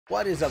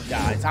What is up,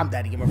 guys? I'm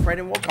DaddyGamerFred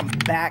and welcome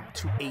back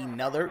to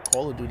another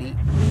Call of Duty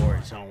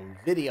Warzone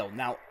video.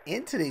 Now,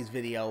 in today's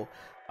video,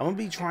 I'm going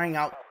to be trying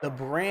out the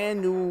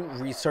brand new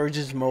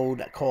resurgence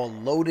mode called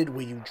Loaded,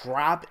 where you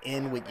drop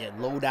in with your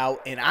loadout.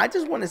 And I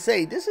just want to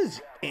say, this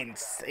is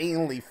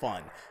insanely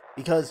fun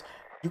because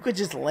you could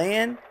just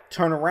land,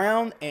 turn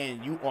around,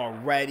 and you are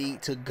ready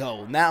to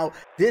go. Now,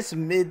 this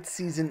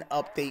mid-season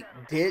update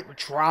did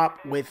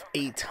drop with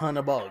a ton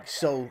of bugs.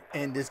 So,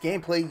 in this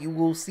gameplay, you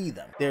will see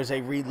them. There's a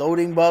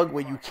reloading bug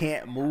where you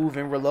can't move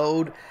and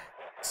reload.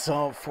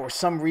 So, for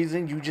some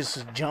reason, you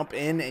just jump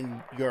in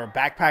and your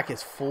backpack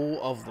is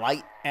full of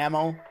light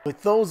ammo.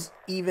 With those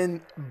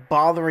even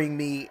bothering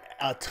me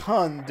a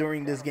ton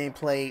during this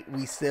gameplay,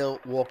 we still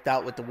walked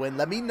out with the win.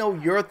 Let me know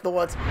your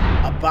thoughts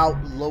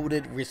about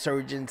Loaded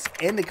Resurgence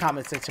in the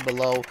comment section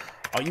below.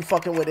 Are you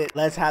fucking with it?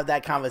 Let's have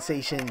that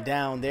conversation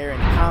down there in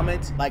the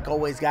comments. Like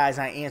always, guys,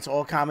 I answer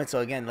all comments.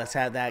 So again, let's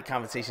have that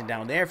conversation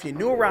down there. If you're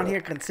new around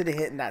here, consider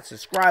hitting that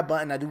subscribe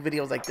button. I do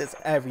videos like this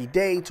every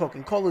day,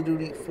 talking Call of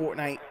Duty,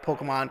 Fortnite,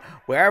 Pokemon,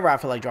 wherever I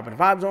feel like dropping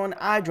the vibes on,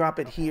 I drop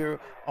it here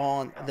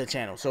on the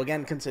channel. So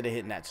again, consider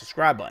hitting that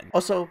subscribe button.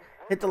 Also,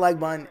 hit the like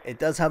button. It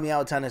does help me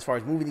out a ton as far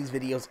as moving these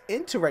videos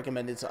into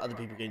recommended so other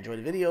people can enjoy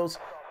the videos.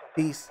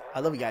 Peace.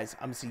 I love you guys.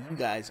 I'm gonna see you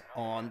guys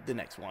on the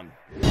next one.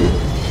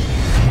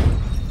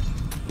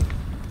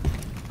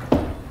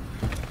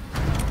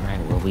 Alright,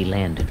 where we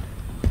landed?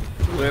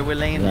 Where we're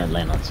landing? We're gonna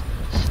land on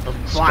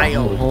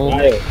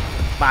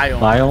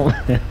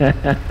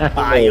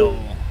Bio.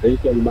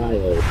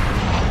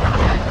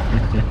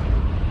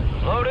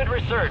 Loaded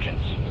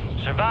Resurgence.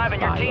 Survive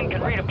and your team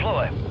can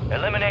redeploy.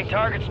 Eliminate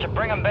targets to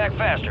bring them back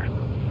faster.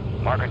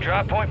 Mark a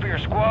drop point for your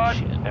squad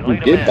and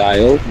lead them in.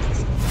 Bio.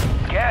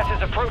 Gas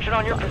is approaching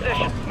on your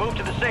position. Move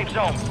to the safe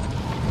zone.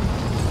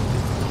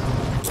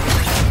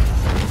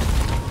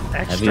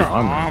 Extra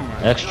armor.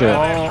 Extra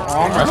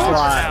armor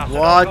slot.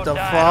 What the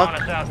fuck?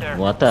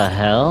 What the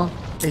hell?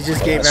 It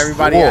just gave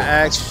everybody an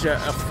extra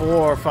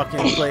 4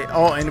 fucking plate.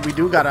 Oh, and we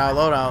do got our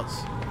loadouts.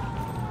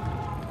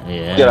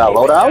 Yeah. Get our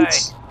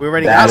loadouts? We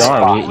already got it.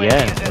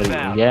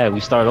 Yeah, we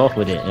start off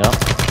with it. Yep.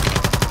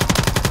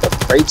 The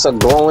crates are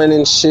glowing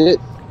and shit.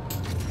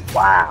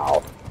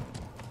 Wow.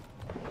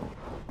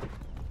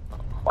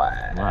 Wow.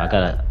 Wow, I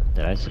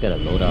just got a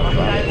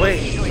loadout.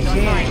 Wait, we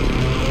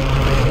can't.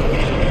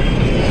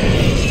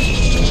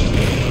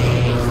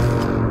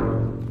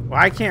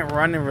 Why I can't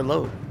run and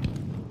reload?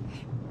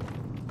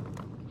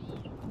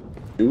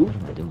 Dude? What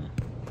am I doing?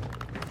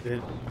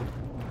 Dude.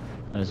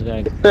 There's a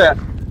guy.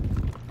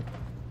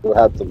 We'll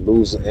have to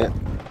lose it.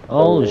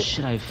 Oh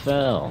shit, I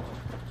fell.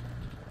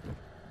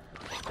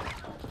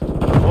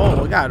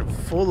 Oh, we got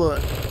full of.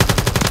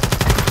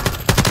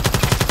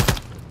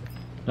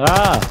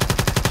 Ah!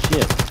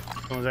 Shit.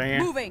 Someone's right here.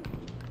 Moving.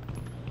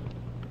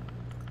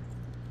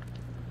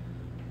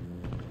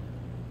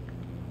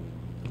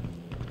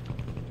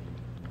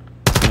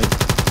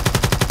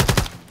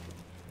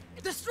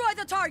 Destroy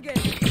the target.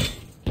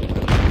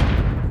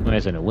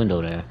 There's in a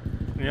window there.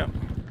 Yep.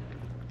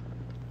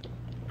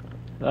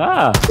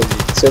 Ah!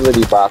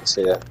 Utility box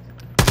here.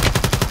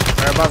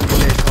 Right above me,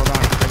 Jake. Hold on. I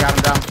got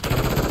him down.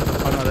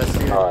 Oh no, that's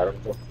you. Alright.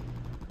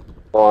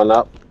 Going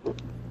up.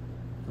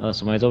 Oh,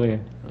 somebody's over here.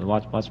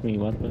 Watch me.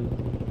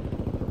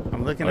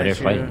 I'm looking Oh, at they're you.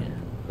 fighting.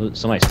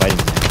 Somebody's fighting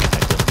me there,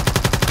 actually.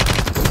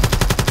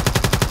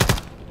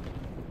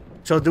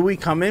 So do we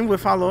come in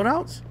with our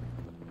loadouts?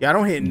 Yeah, I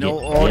don't hear no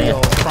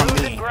audio from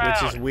me,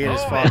 which is weird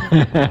as fuck.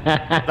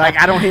 Like,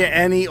 I don't hear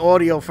any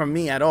audio from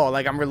me at all.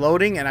 Like, I'm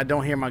reloading and I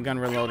don't hear my gun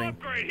reloading.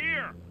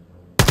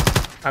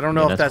 I don't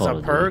know if that's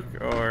a perk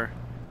or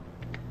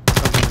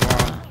something's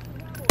wrong.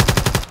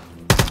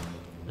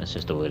 That's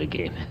just the way the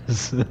game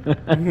is.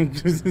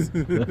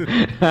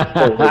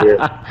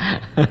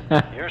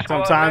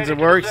 Sometimes it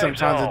works,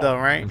 sometimes it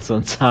don't, right?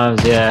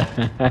 Sometimes, yeah.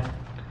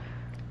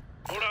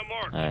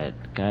 Alright,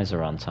 guys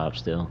are on top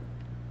still.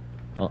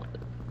 Oh,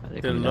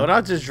 Did the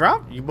loadout just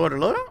drop? You bought a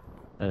loadout?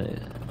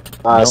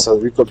 Alright, so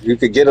you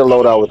could get a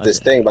loadout with this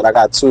thing, but I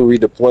got 2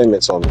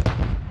 redeployments on me.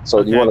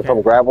 So you want to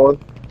come grab one?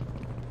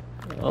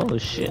 Oh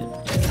shit.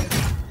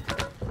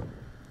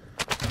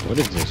 What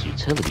is this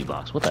utility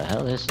box? What the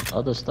hell? There's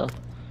other stuff.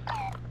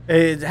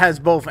 It has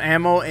both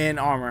ammo and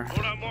armor.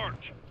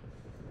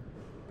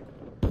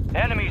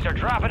 Enemies are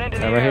dropping into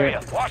the Right area.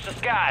 here. Watch the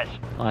skies.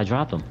 Oh, I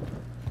dropped them.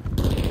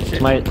 Oh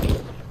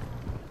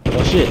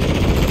shit.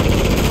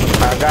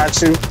 I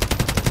got you.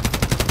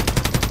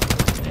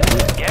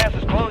 Gas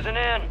is closing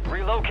in.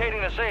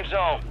 Relocating the safe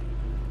zone.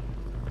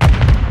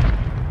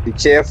 Be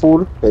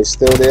careful. They're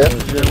still there.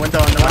 The window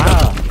in the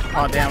window.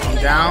 Oh damn, I'm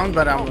down,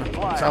 but I'm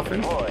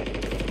selfing.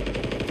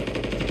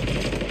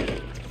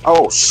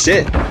 Oh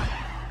shit.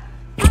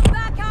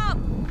 Back up.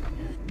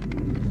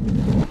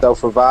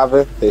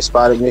 Self-reviving. They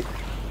spotted me.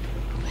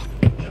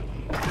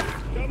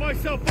 Got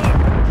myself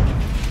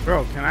up.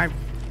 Bro, can I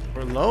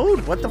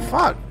reload? What the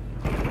fuck?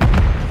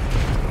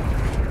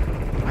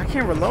 I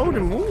can't reload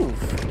and move.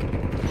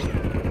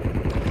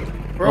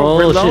 Bro, oh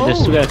reload. shit,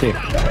 there's 2 guys here.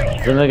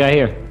 There's another guy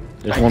here.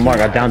 There's one mark.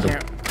 I downed him.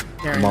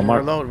 Can't One mark.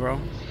 reload, bro.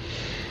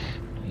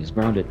 He's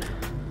grounded.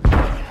 Got a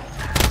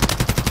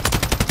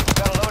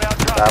loadout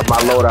drop. I have my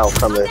loadout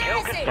coming.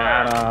 Kill confirmed.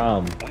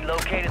 Got him. We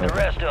located the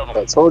rest of I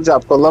them. told you I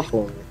pull up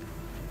on me.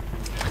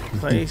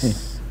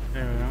 Place.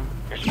 There we go.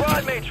 Your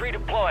squad mates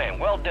redeploying.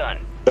 Well done.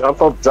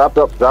 Jump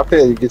up, drop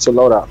here. You get your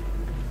loadout.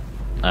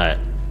 All right.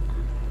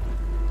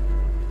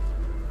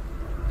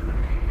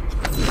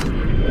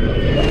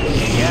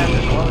 Gas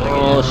is closing in.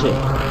 Oh shit.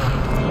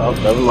 Oh,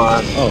 never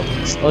mind.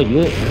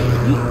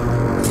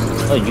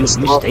 You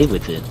stay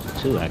with it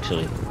too,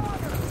 actually.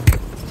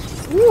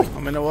 Woo,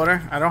 I'm in the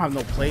water. I don't have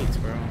no plates,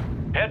 bro.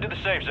 Head to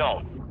the safe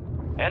zone.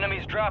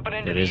 Enemies dropping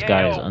into Yeah, the this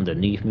guy is AO.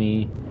 underneath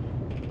me.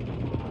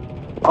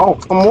 Oh,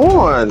 come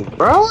on,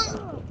 bro.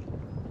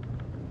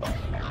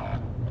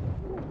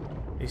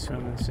 Stay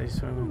swimming, stay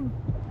swimming.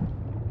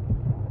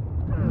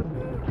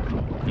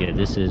 Yeah,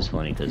 this is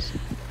funny because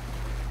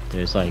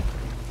there's like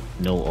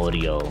no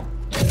audio.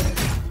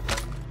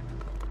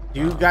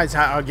 You guys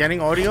are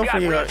getting audio Got for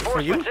you?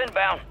 reinforcements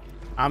inbound.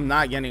 I'm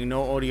not getting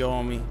no audio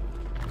on me.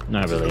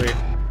 Not It's really. weird.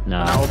 No.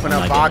 When I open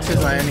up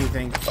boxes or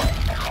anything.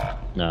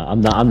 No,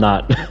 I'm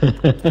not.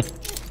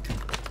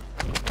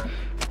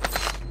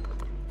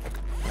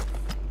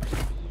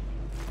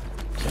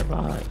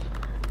 Survive.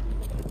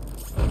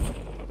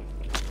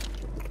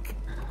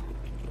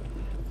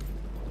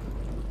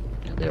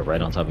 They're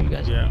right on top of you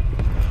guys. Yeah.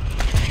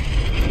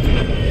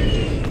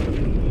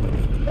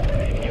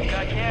 You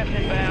got gas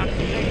inbound.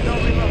 Safe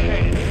zone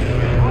relocated.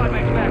 Squad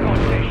mates back on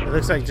It station.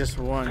 looks like just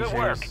one. Good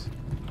work. Chase.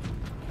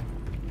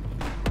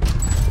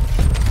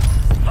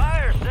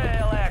 Fire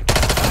sale active.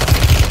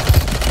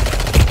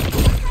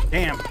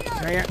 Damn.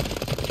 Right here.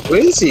 Where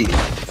is he?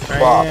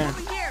 Right Wow. here.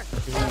 Over here.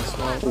 He's in the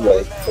smoke.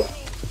 Wait.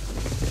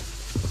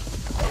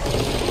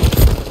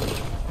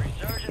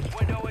 Resurgence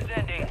window is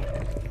ending.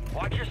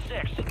 Watch your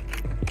six.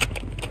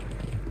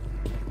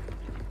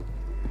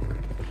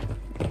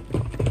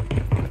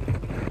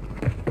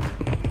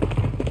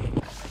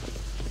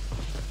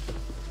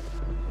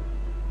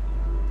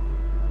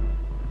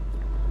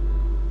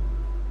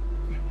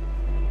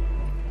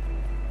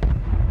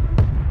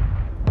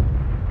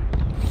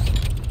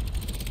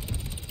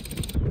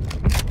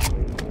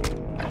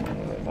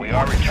 We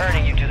are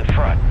returning you to the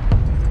front.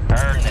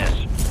 Earn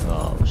this.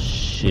 Oh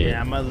shit.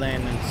 Yeah, I'm gonna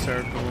land in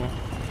circle.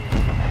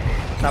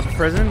 Top of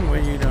prison? What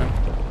are you doing?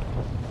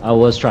 I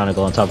was trying to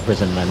go on top of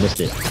prison and I missed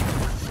it.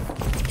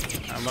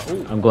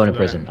 Ooh, I'm going to okay.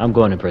 prison. I'm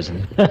going to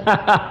prison.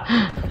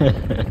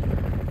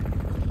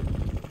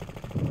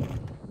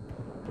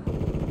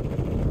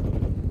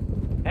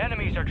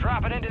 Enemies are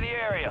dropping into the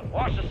area.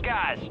 Watch the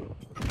skies.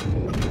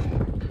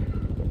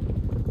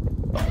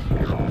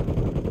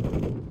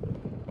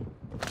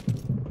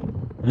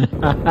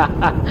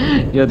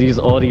 Yo, these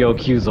audio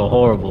cues are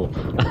horrible.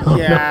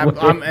 Yeah,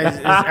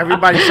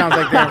 everybody sounds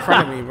like they're in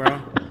front of me,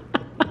 bro.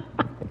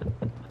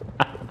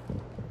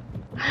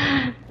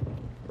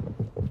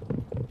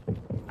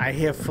 I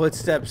hear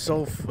footsteps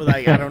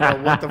like I don't know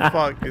what the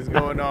fuck is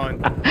going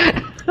on.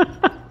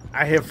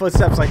 I hear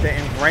footsteps like they're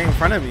right in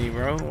front of me,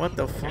 bro. What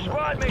the fuck?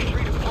 Squad mates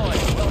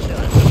redeployed. Well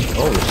done.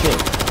 Oh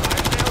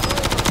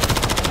shit.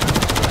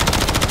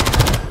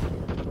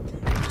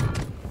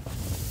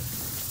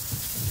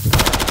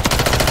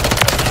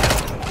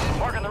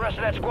 Marking the rest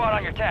of that squad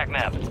on your tac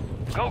map.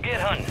 Go get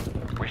hunting.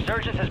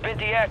 Resurgence has been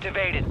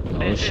deactivated.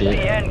 This is shit.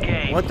 the end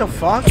game. What the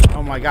fuck?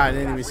 Oh my god, I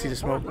didn't even see the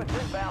smoke.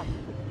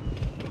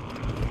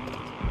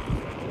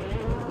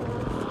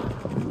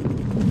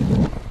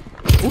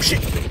 Oh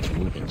shit!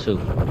 Moving too.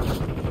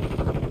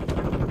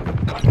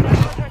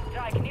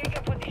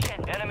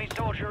 Enemy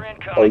soldier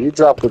incoming. Oh, you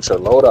drop with your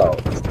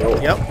loadout. Let's go.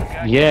 Yep.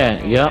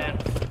 Yeah, yep.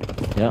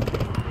 Yep. Move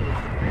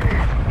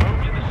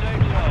to the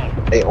safe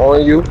zone. They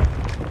on you.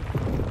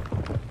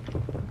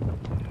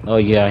 Oh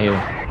yeah, I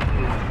hear.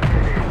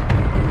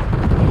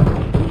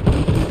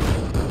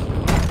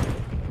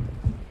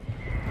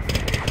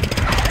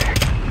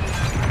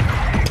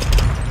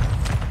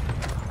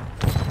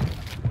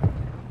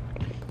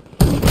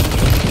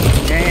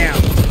 Damn.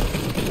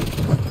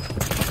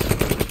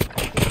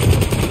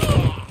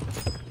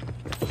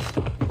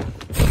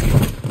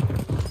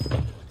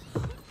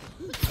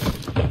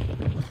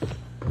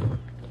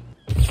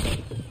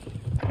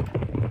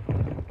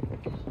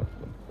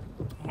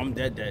 I'm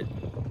dead.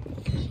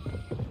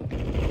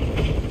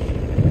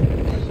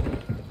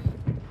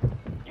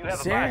 You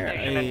have a buy There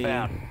station a-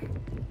 inbound.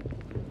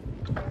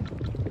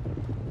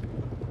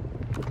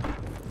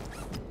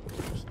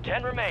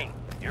 Ten remain.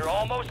 You're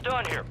almost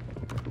done here.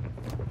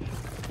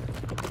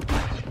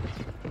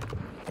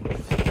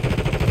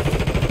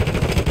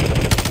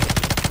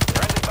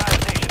 Friendly buy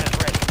station is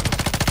ready.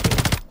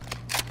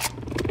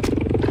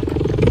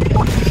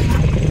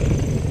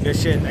 Good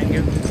shit, thank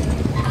you.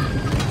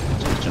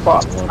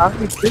 Fuck. How do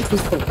you think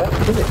this from that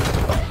quick?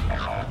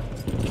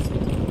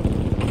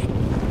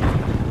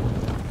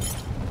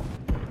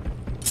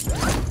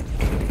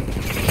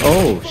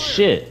 Oh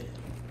shit.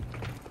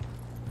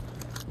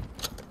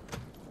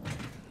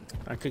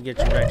 I could get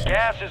you back.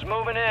 Gas is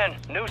moving in.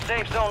 New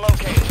safe zone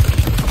located.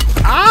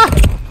 Ah!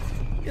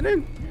 Get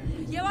in.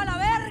 Lleva la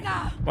verga.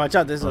 Watch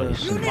out, there's a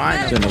mine.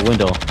 It's in the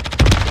window.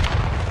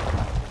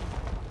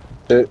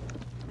 Shit.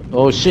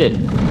 Oh shit.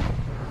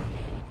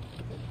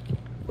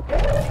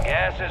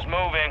 Gas is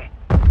moving.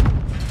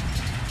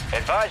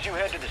 Advise you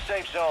head to the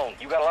safe zone.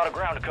 You got a lot of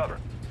ground to cover.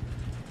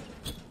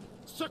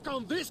 Suck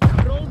on this,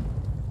 cabron.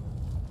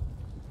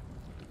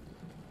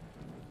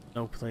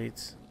 No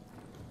plates.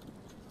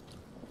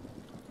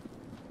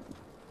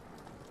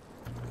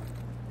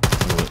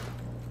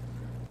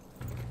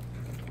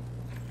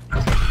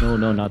 No,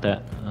 no, not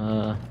that.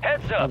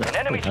 Heads up, an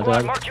enemy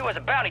squad marked you as a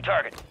bounty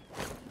target.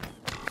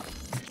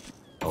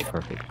 Oh,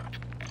 perfect.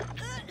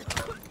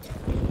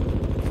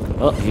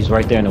 Oh, he's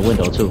right there in the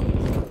window too.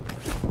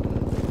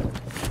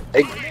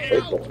 They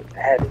going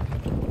at it.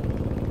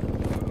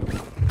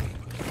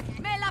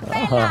 Me la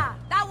pela.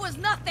 That was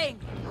nothing.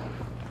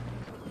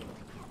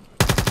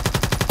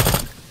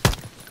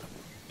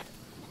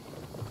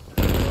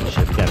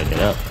 Shit, we gotta get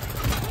up.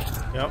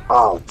 Yep.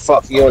 Oh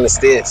fuck, you on the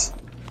stairs.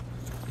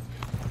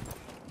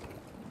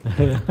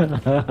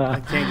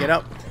 I can't get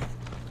up.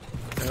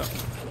 Yep.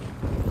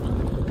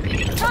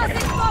 Tossing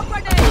smoke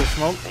grenade.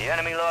 Smoke. The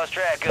enemy lost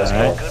track of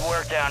Alright. it. Good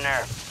work down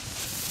there.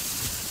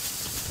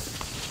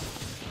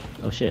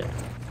 Oh shit.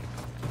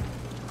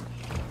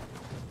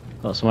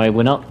 Oh, somebody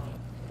went up.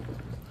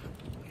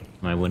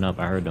 Somebody went up.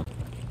 I heard them.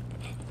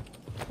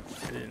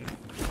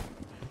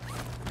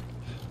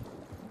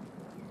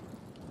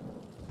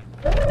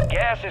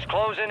 Gas is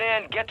closing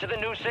in. Get to the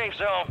new safe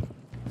zone.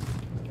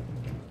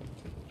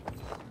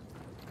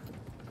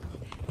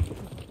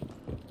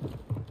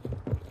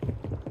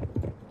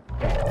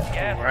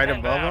 Gas is Right above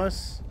inbound.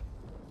 us.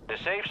 The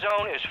safe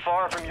zone is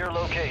far from your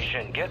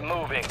location. Get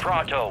moving.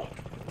 Pronto.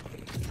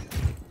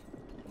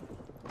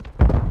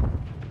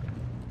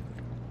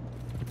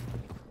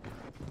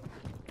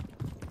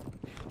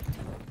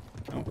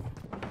 Oh.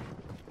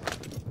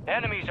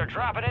 Enemies are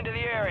dropping into the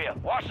area.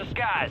 Watch the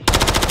skies.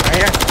 Right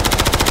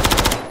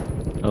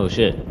here. Oh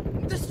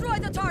shit. Destroy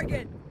the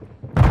target.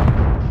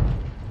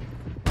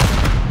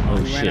 Oh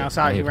He shit. ran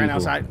outside. I He hear ran people.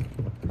 outside.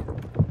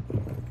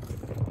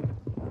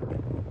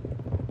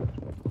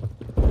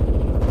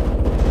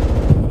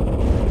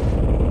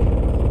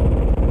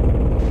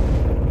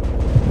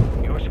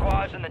 Your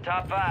squad's in the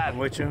top 5. I'm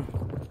with you.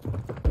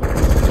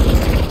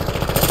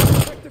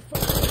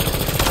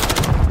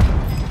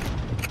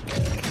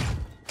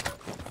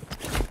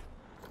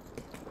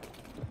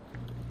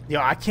 Yo,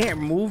 I can't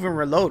move and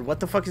reload. What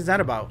the fuck is that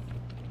about?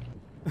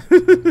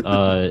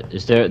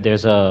 Is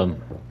there's a,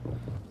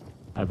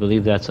 I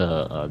believe that's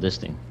a this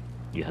thing.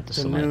 You have to It's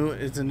a select. new.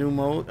 It's a new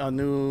mode. A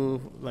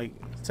new like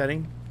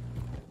setting.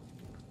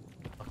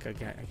 Okay,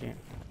 I can't.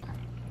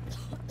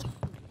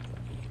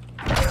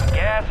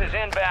 Gas is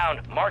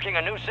inbound, marking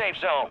a new safe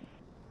zone.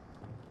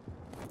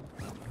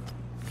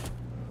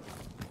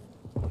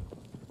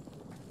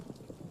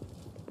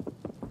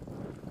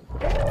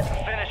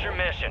 Finish your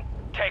mission.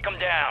 Take them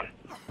down.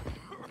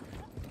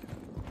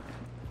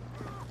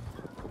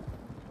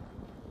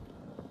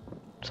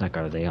 It's like,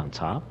 are they on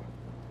top?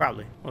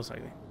 Probably, most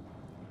likely.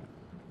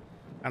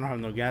 I don't have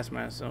no gas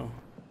mask, so.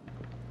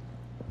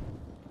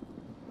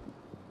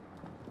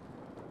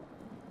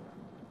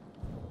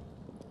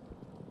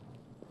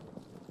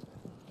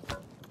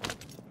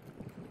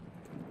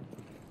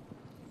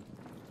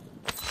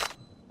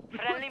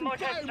 Friendly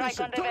motor Fire strike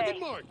mission, on the target way.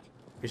 marked.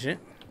 Good shit.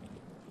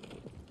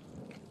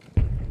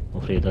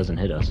 Hopefully it doesn't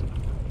hit us.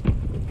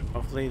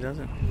 Hopefully it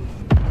doesn't.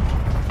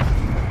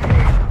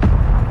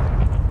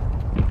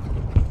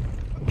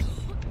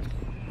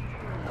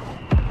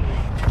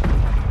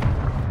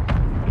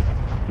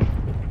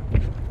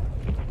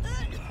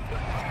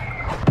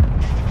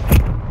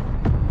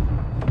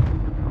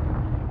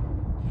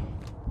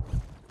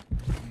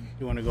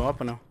 You want to go up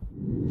or no?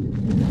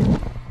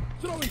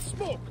 Throwing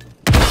smoke.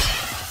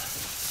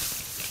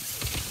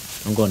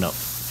 I'm going up.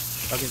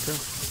 Fucking too.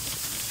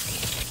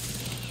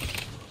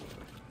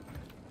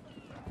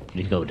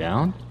 Did he go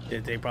down?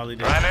 They probably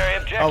did. Primary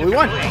objective. Oh, we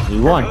won. complete.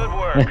 We won. Good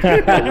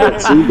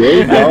work. See, there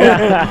you go.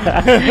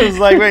 It's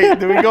like, wait,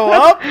 do we go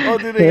up or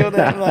do they go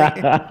down? Like,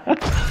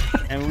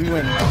 and we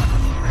win.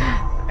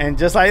 And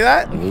just like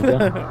that, There we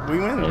go. we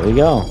win. There we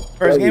go.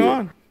 First game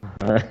on.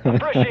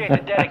 Appreciate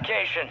the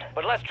dedication,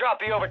 but let's drop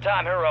the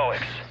overtime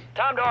heroics.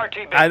 Time to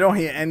RTB. I don't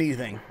hear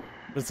anything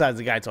besides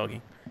the guy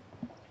talking.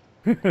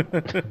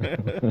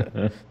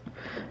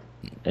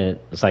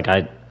 It's like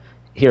I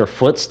hear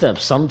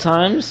footsteps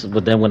sometimes,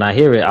 but then when I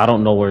hear it, I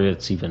don't know where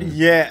it's even.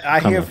 Yeah, I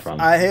coming hear from.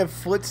 I hear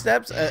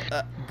footsteps,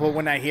 but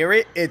when I hear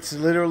it, it's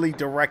literally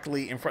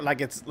directly in front,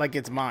 like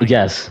it's mine.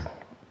 Yes.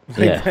 Like,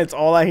 Yeah. that's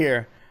all I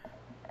hear,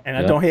 and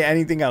I Yep. don't hear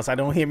anything else. I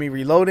don't hear me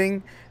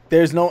reloading.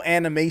 There's no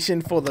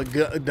animation for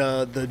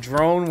the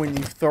drone when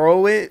you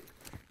throw it.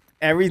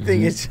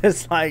 Everything is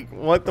just like,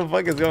 what the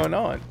fuck is going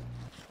on?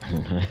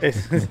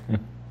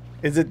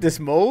 Is it this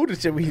mode?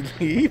 Should we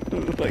leave?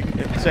 Like,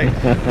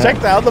 check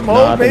the other No,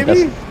 I mode, think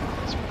maybe?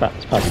 It's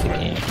probably the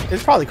game.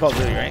 It's probably Call of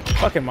Duty, right?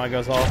 Fucking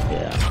Microsoft.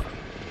 Yeah.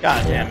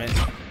 God damn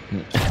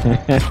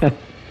it.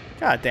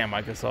 God damn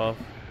Microsoft.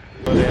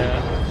 But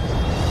yeah.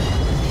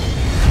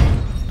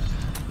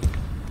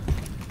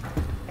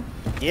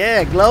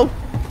 Yeah, Glow.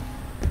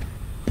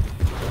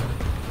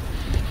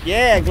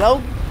 Yeah,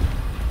 Glow.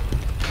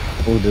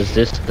 Oh, does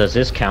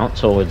this count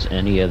towards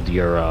any of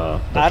your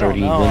the I 30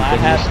 don't know. win I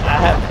thingies?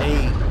 have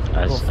 8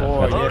 I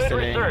before Loaded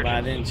yesterday, but I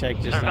resurgence. didn't check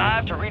just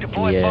now. Survive to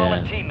redeploy Yeah.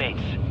 fallen teammates.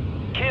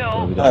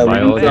 Kill we to got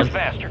bring bio them back again?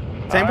 faster.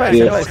 Same All place, right, same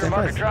soldier, place, same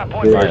mark a place. drop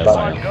point Yeah, for your bio.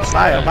 squad to go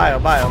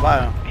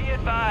Bio. Be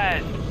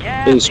advised,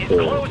 gas Hey, is squad.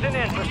 closing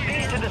in.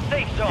 Proceed to the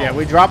safe zone. Yeah,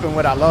 we dropping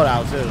with our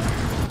loadout too.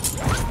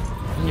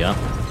 Yeah.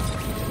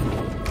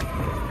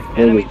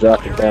 He was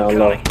dropping down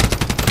low.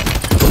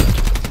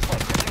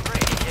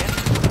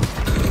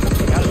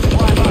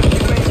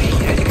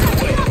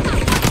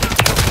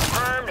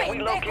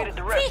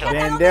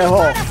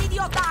 Pendejo.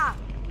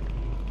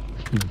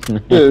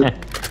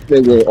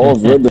 Nigga,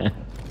 off ribbon.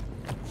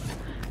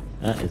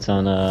 It's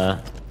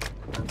on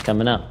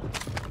coming up.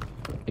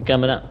 It's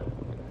coming up.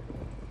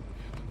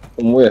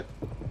 From where?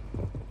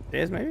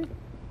 There's maybe.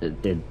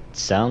 It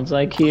sounds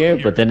like here,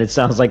 but then it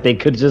sounds like they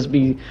could just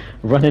be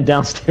running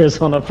downstairs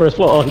on the first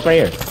floor. Oh, he's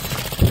right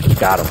here.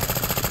 Got him.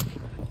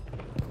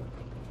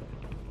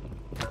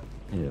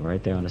 Yeah,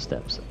 right there on the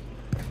steps.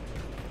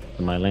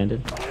 Somebody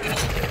landed. Bounty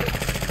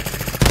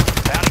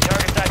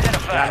targets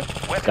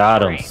identified. Weapon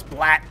Got him. free.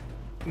 Splat.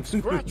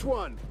 Scratch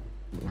one.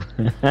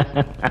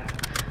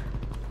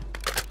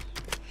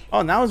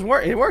 Oh, now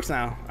it works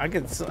now. I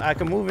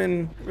can move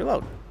and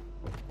reload.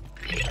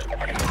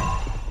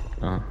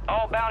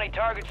 All bounty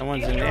targets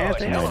Someone's in there, I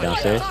think. Somebody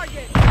downstairs.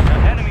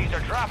 Enemies are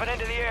dropping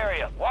into the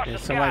area. Watch Yeah, the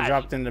somebody skies.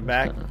 dropped in the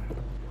back.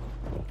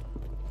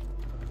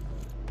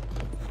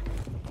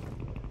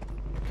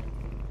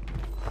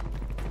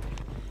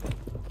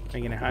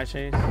 Making a high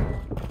chase.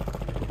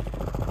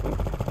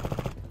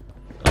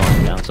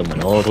 Oh, down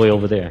someone all the way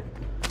over there.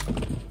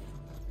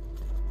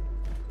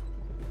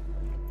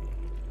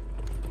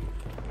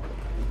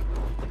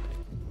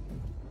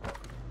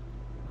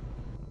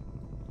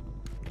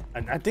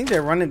 I think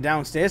they're running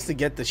downstairs to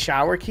get the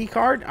shower key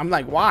card. I'm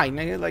like, why,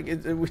 nigga? Like,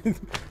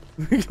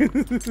 like,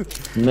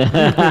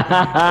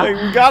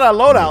 we got our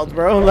loadouts,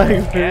 bro.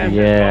 Like,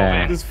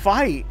 Yeah. just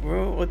fight,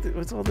 bro.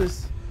 What's all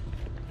this?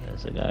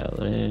 There's a guy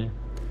over there.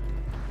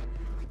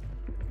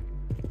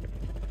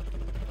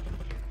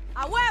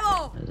 A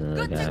huevo! There's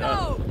another Good to guy.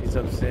 go! He's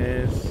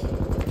upstairs.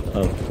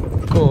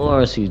 Of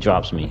course he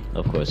drops me.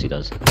 Of course he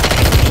does. Kill.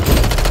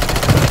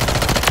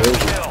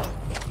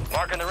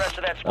 Marking the rest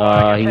of that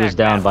squad. He was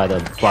down by the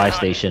buy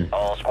station.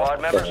 All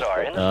squad members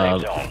are in the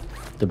safe zone.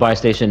 The buy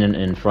station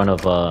in front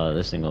of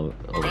this thing over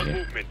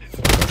here.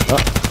 Oh.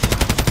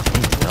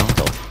 What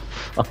the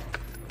fuck?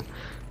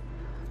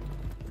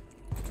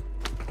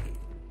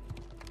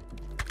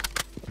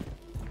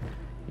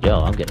 Yo,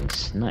 I'm getting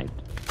sniped.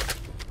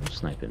 Who's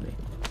sniping me?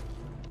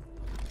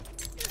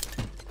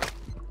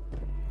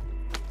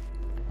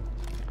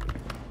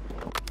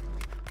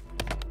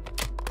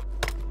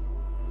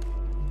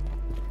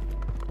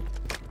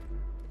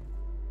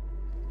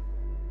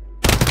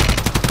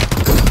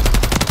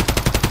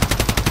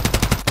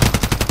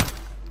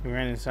 He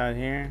ran inside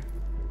here.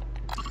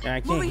 And I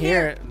can't Moving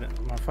hear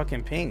my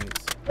fucking pings.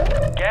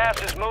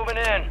 Gas is moving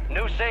in.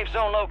 New safe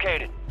zone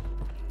located.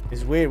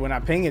 It's weird when I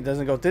ping it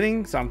doesn't go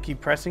thing, so I'm keep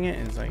pressing it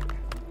and it's like,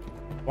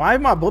 why is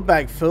my book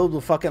bag filled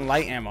with fucking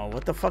light ammo?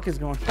 What the fuck is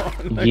going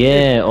on? Like,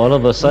 Yeah, all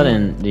of a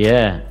sudden,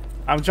 yeah.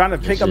 I'm trying to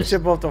pick up just-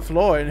 shit off the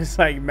floor and it's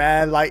like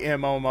mad light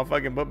ammo in my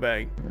fucking book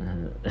bag.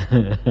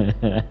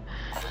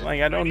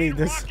 Like, I don't need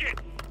this.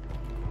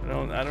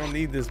 I don't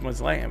need this much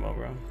light ammo,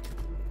 bro.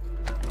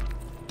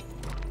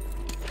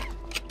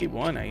 Keep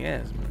one, I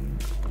guess.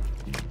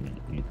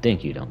 You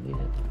think you don't need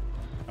it.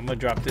 I'm gonna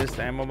drop this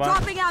to ammo box.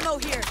 Dropping ammo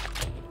here!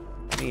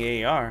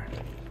 The AR.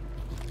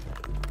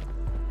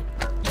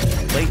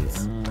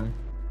 Plates. I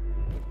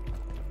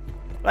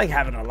like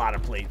having a lot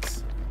of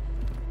plates.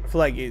 I feel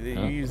like you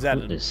use that.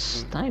 Who is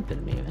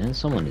sniping me, man?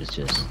 Someone is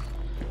just...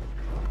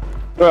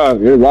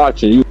 You're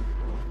watching. You.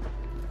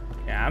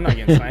 Yeah, I'm not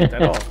getting sniped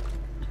at all.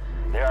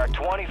 There are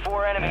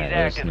 24 enemies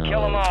there's active. no-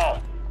 Kill them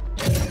all.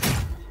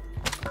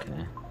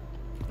 Okay.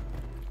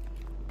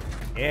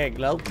 Yeah,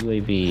 glow.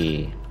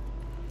 UAV.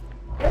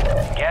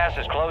 Gas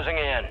is closing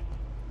in.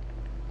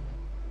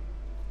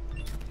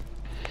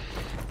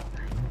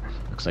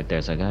 Looks like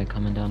there's a guy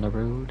coming down the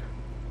road.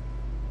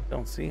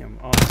 Don't see him.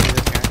 Oh, I see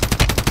this guy.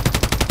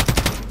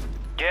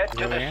 Get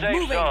to the Yeah.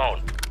 safe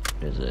zone.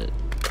 There's a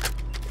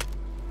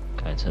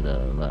guy to the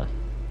left.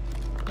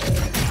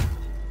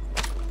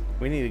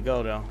 We need to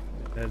go though.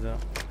 There's a.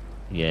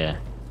 Yeah.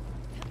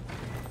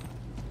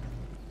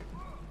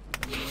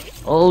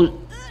 Oh.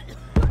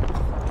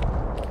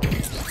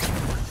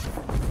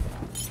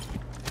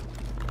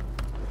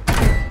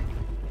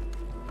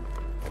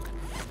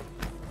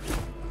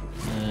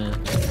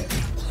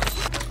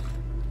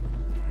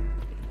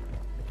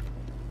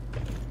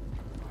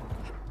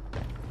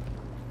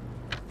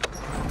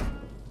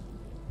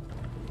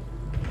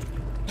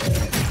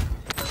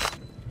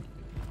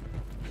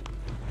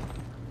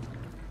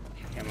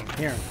 I'm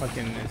hearing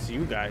fucking. It's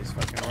you guys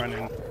fucking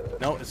running.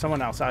 No, it's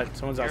someone outside.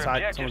 Someone's Your outside.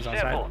 objective's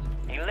Someone's outside.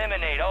 simple.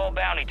 Eliminate all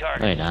bounty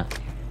targets. Wait, not.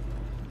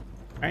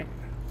 Right?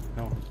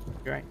 No.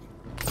 You're right.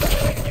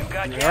 You've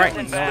got You're gas right.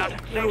 inbound. No.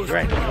 Safe You're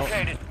right. zone No.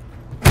 located.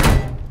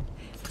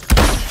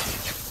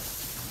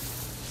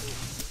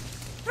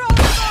 Throw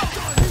the smoke!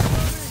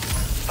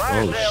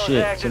 Fire Oh, sale shit.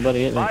 is active. Somebody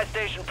hit me. Buy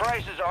station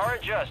prices are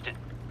adjusted.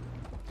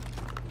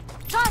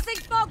 Tossing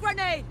smoke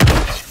grenade!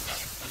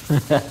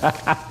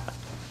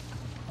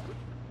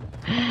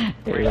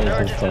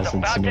 Resurgence is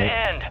about to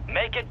end.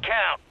 Make it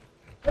count.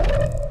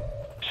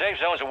 Safe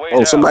zones away.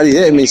 Oh, somebody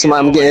hit me.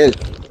 Somebody I'm getting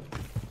hit.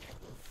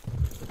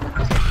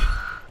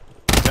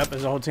 Yep,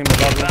 there's a whole team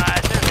above you.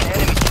 There's an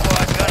enemy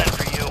squad gunning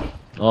for you.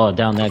 Oh,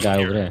 down that guy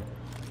over there.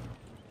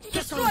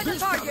 Destroy the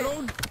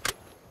target!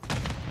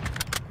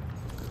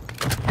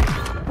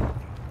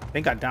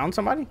 Think I downed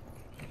somebody?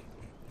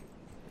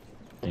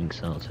 Think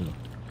so too.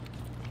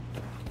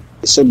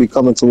 It should be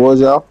coming towards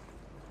y'all.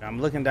 I'm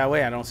looking that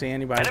way. I don't see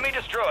anybody. Enemy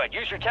destroyed.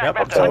 Use your tap Yep,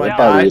 map to somebody hunt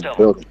died. down the Probably hostile.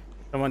 building.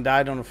 Someone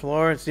died on the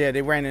floor. Yeah,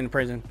 they ran into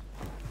prison.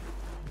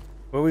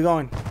 Where we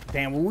going?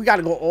 Damn, well, we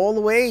gotta go all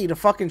the way to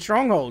fucking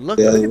Stronghold. Look,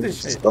 Yeah, look at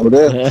this shit. over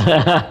there.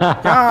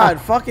 God,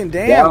 fucking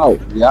damn. Yo,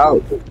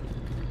 yo.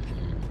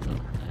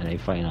 And they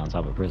fighting on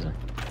top of prison.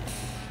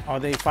 Are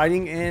they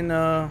fighting in,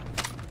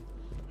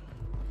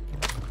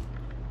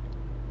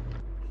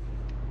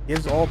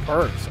 gives all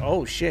perks.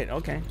 Oh, shit,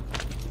 okay.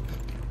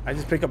 I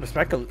just pick up a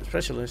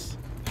specialist.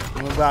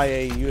 I'm gonna buy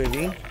a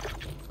UAV.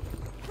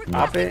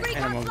 Pop it,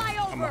 and I'm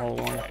gonna hold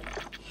on.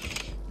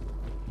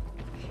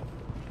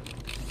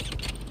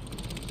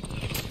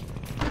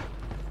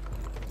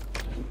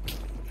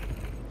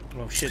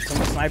 Oh shit,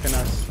 someone's sniping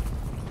us.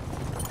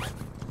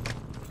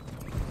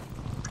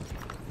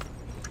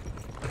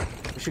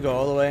 We should go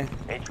all the way.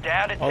 It's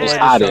down to All the way 10.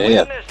 to Outta Win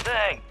here. this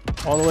thing.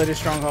 All the way to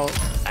Stronghold.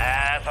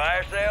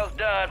 Fire sale's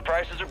done.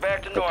 Prices are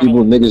back to The normal.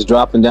 people, niggas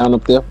dropping down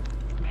up there.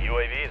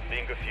 UAV is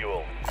being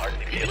refueled.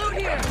 RTB Loot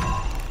here!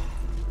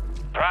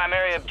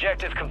 Primary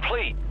objective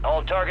complete.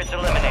 All targets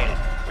eliminated.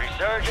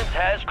 Resurgence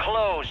has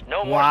closed.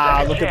 No more Wow,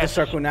 second look at the chances.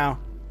 circle now.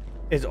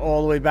 It's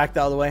all the way back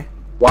the other way.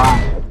 Wow.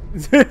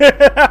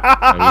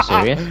 Are you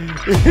serious?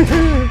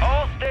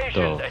 All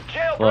stations, a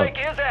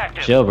jailbreak is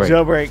active. Jailbreak.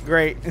 Jailbreak,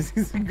 great.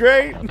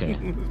 Great. Okay.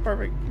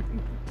 Perfect.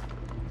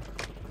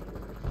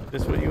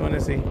 This what you want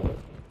to see.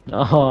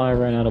 Oh, I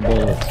ran out of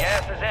bullets.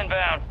 Gas is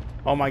inbound.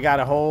 Oh my god,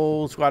 a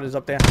whole squad is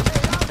up there.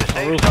 The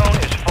safe zone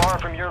is far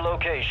from your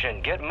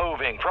location. Get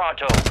moving,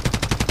 pronto.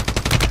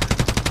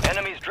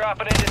 Enemies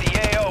dropping into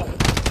the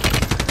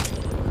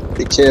AO.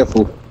 Be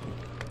careful.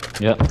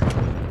 Yep.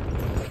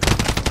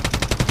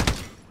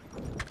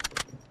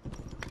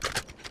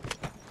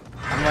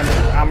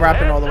 I'm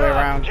wrapping all the way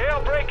around.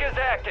 Jailbreak is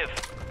active.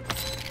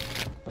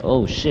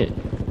 Oh shit.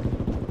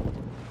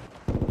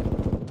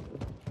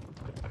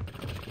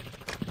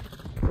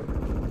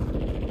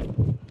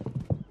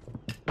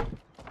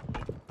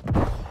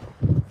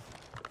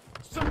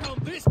 Suck on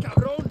this,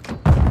 cabron!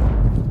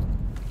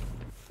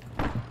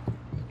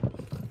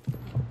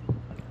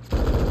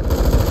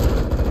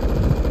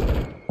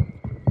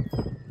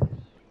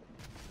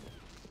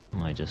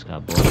 Oh, I just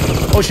got bored.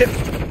 Oh shit.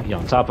 You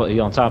on top,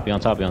 you on top, you on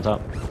top, you on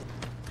top.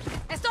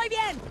 Estoy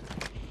bien!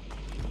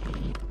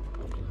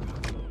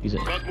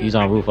 He's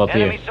on roof up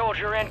here. Enemy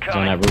soldier He's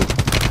on incoming. that roof.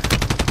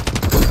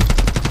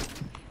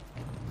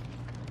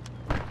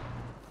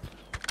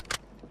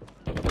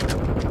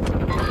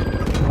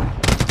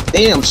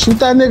 Damn, shoot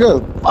that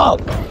nigga. Fuck.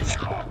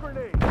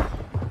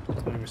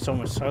 There's so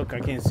much smoke, I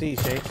can't see,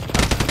 Shakes.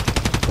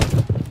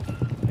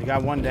 They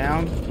got one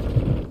down.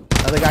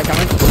 Another guy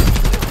coming.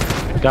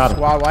 Got him.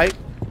 Squad white.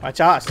 Watch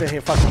out, I still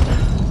hit fucking.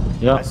 I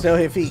Yep. still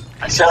hit feet.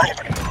 Solid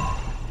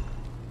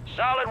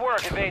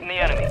work evading the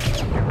enemy.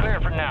 You're clear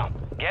for now.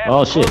 Gas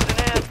Oh, is shit. closing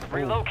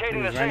in.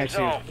 Relocating the Right next safe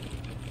to you. zone.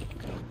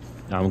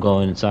 I'm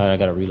going inside. I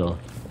gotta reload.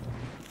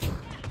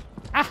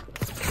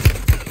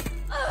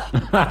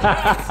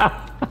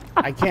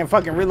 I can't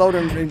fucking reload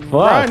and Fuck.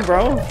 run,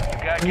 bro.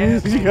 Got You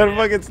gas. gotta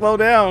fucking slow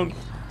down.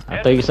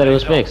 I thought you said it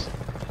was fixed.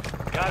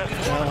 Got a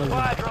swarm of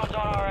squadrons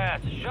on our ass.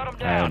 Shut them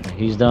down. Alright,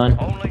 he's done.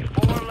 Only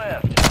 4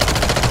 left.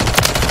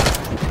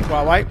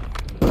 Squad wipe.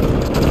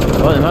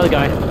 Oh, another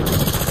guy.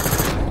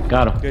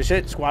 Got him. Good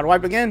shit. Squad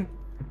wipe again.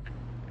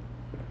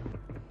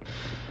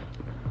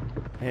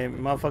 Hey,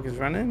 motherfuckers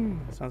running.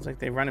 Sounds like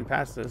they're running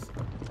past us.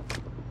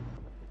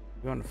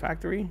 You going to the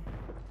factory?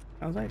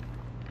 Sounds like.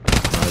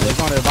 They're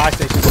going to the buy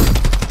station.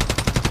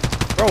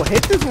 Bro,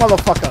 hit this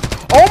motherfucker.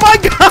 Oh my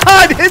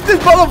god! Hit this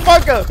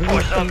motherfucker!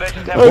 Boy, some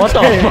bitches have What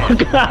the fuck?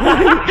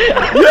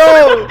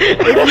 Yo!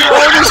 If you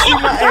only see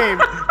my aim.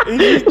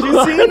 You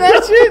seen that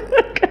shit?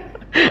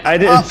 I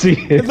didn't see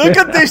it. Look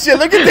at this shit.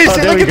 Look at this Oh,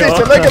 shit. there Look we at this go.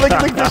 shit. Look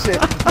at this shit.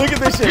 Look at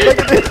this shit. Look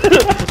at this.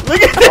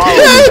 Look at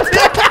this.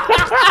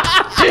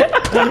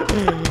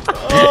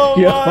 Oh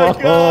Yo. my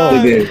god.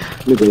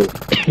 Look at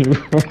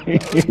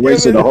it.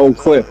 Wasted the whole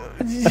clip.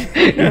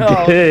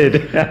 Yo,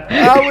 Did.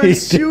 I was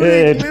He shooting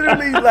did.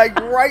 literally like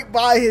right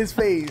by his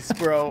face,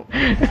 bro.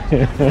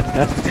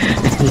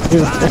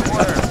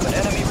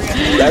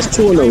 That's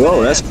 2 in a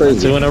row. That's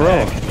crazy. 2 in a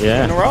row. In a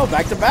Yeah. row,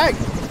 back to back.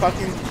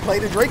 Fucking play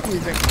the Drake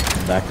music.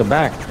 Back to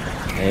back.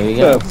 There we You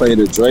go. gotta play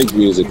the Drake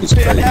music. It's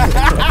crazy.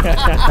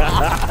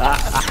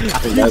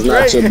 That's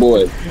not your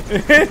boy.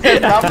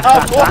 Not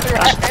my boy,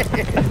 right?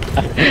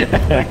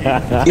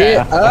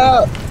 Get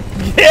up!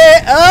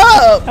 Get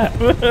up!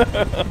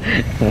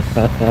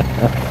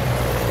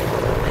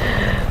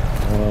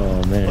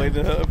 Oh man.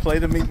 Play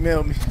the Meek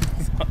Mill.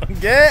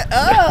 Get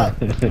up!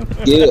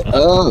 Get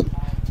up!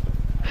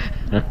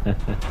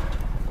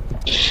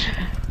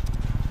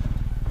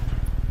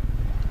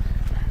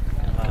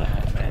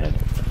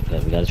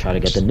 We gotta try to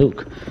get the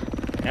nuke.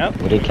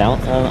 Yep. Would it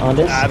count on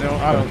this? I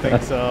don't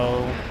think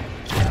so.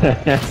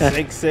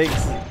 6-6.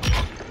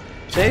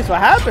 Chase, what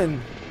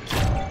happened?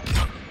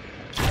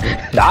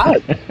 Die!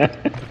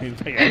 You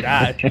think I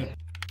died?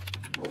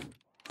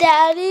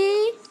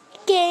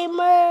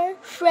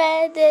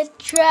 DaddyGamerFred is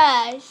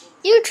trash.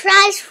 You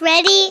trash,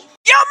 Freddy.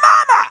 Your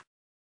mama!